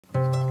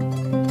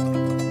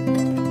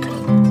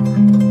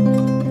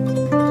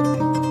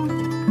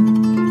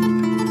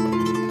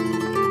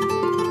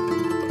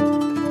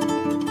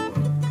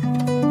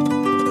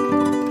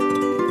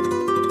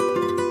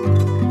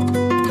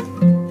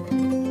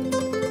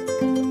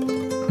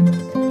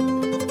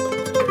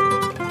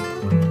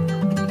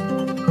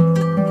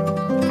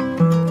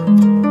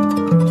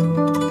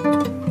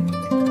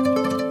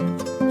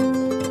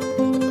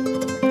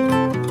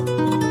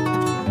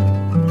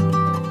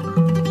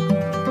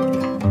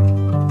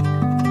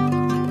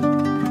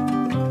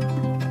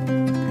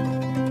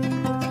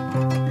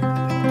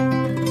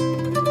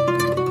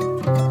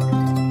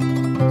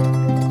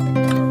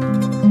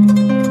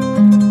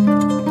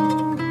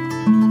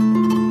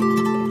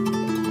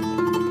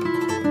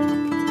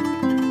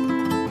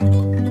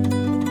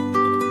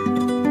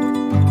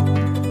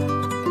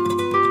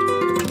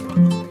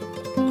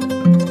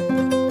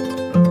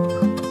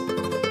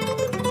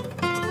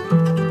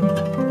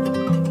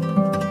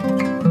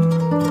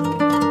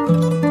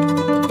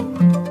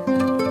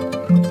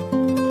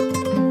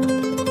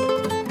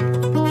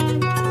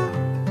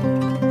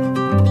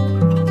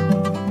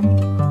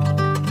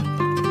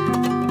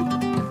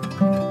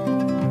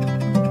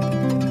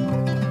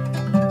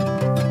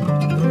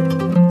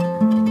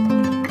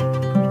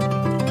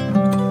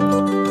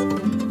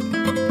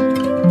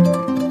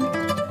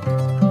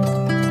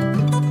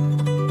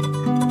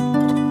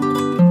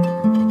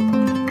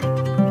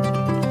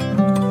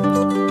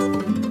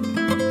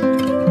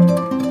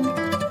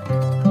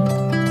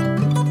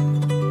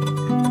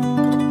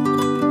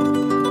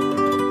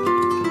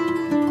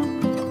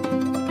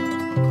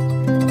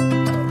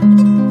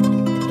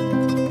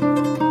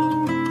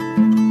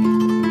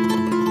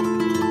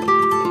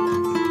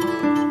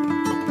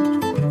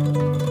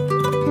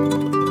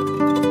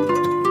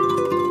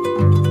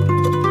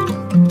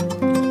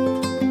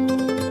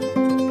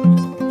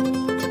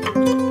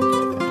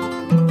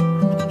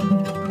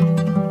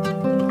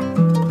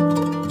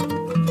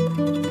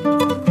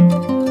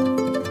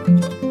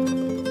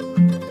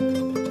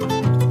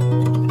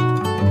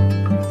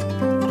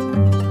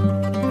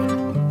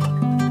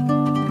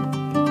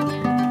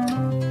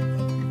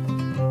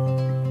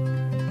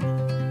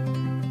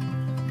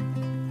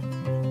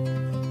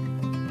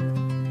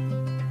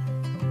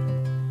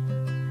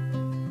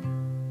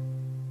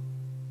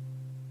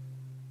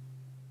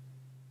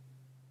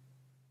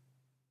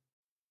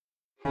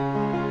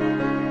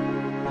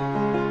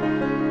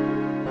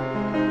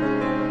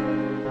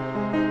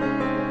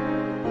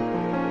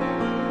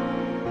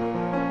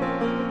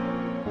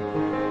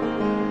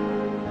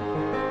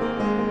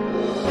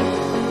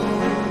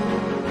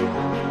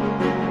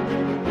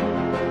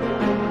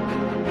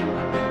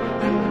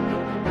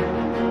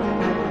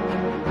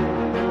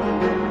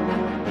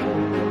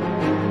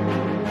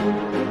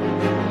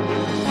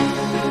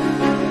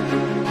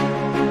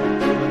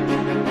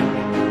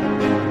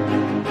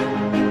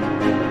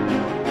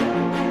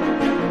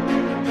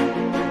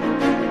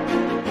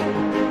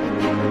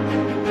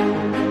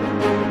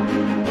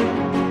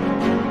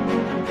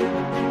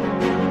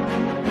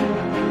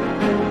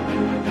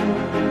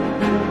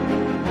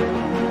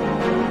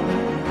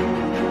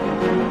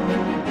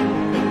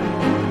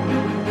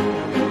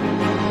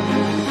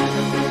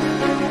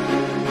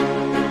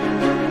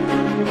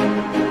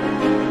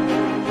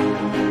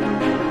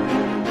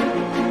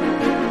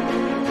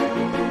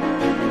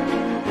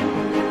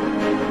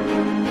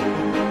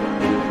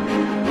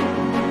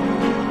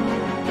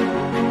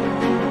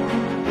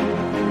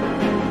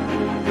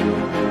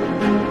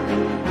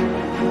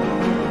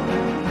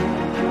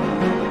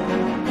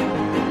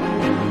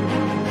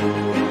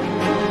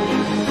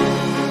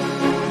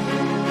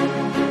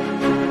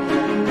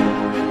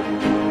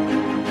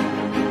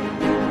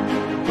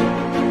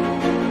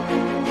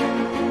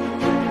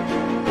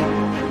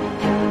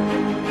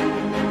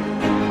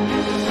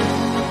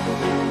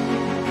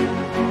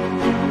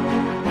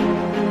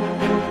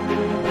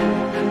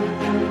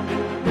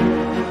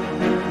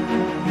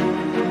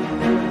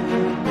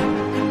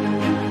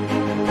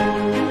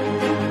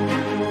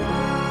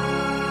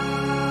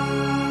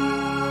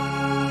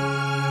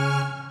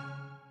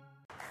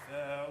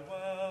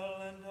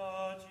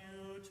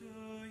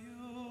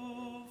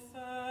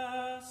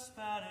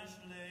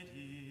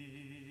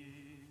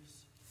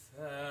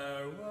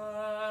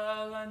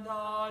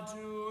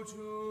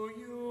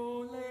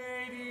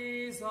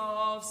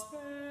of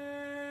Spain.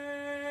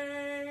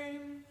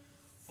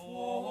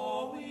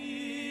 For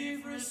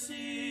we've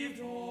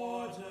received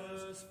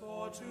orders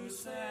for to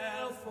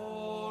sail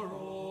for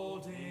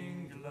old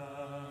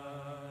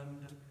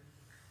England,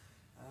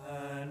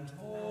 and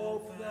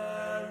hope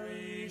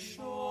very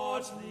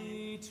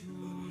shortly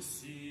to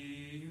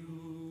see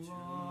you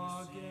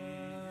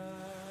again.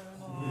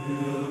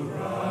 We'll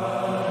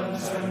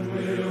rant and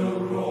we'll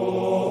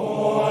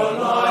roar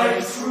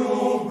like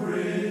true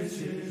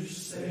British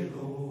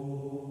sailors.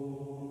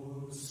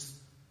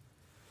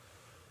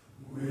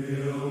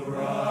 We'll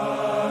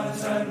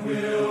rant and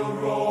we'll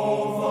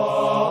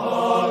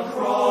rove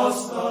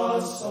across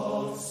the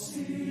salt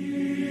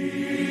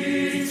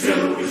sea,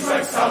 till we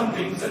strike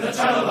soundings in the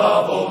channel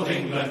of old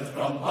England,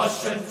 from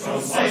Ushant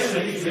to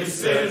Scilly to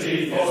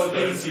Scilly for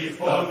the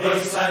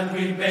first land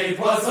we made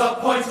was a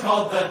point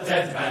called the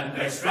Dead Man.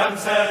 Next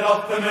Ramshead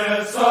up the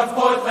Mearth, sought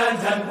Portland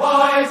and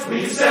White.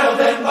 We sailed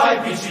then by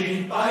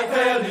Beachy, by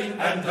Fairley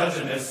and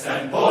Dungeness,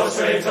 and bore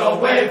straight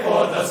away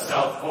for the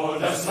south, for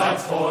the slight,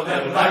 for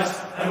the right.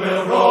 And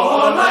we'll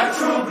roar like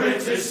true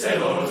British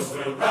sailors.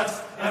 We'll rant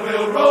and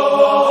we'll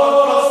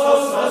roar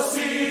across the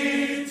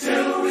sea,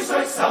 till we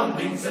strike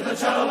soundings in the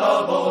channel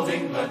of old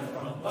England,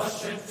 from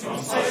Ushant to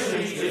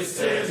Scilly to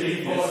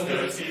Scilly for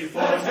 30,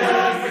 let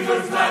every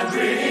good man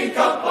drink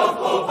up a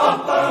full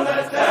bumper,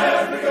 let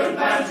every good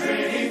man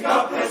drink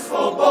up his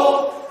full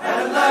bowl,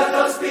 and let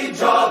us be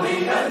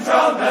jolly and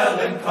drown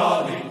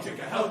melancholy. Drink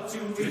a health to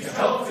drink a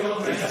health to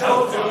drink a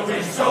health to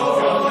drink a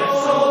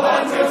health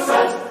and we'll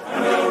set,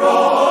 and we'll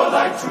roar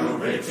like true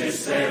British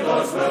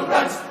sailors. We'll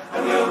rant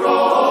and we'll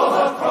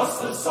roar across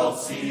the salt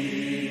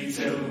sea,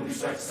 till we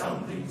strike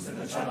soundings in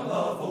the channel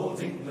of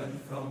old England,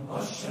 from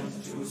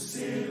Ushant to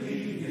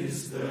Scilly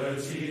is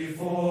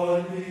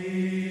 34 leagues.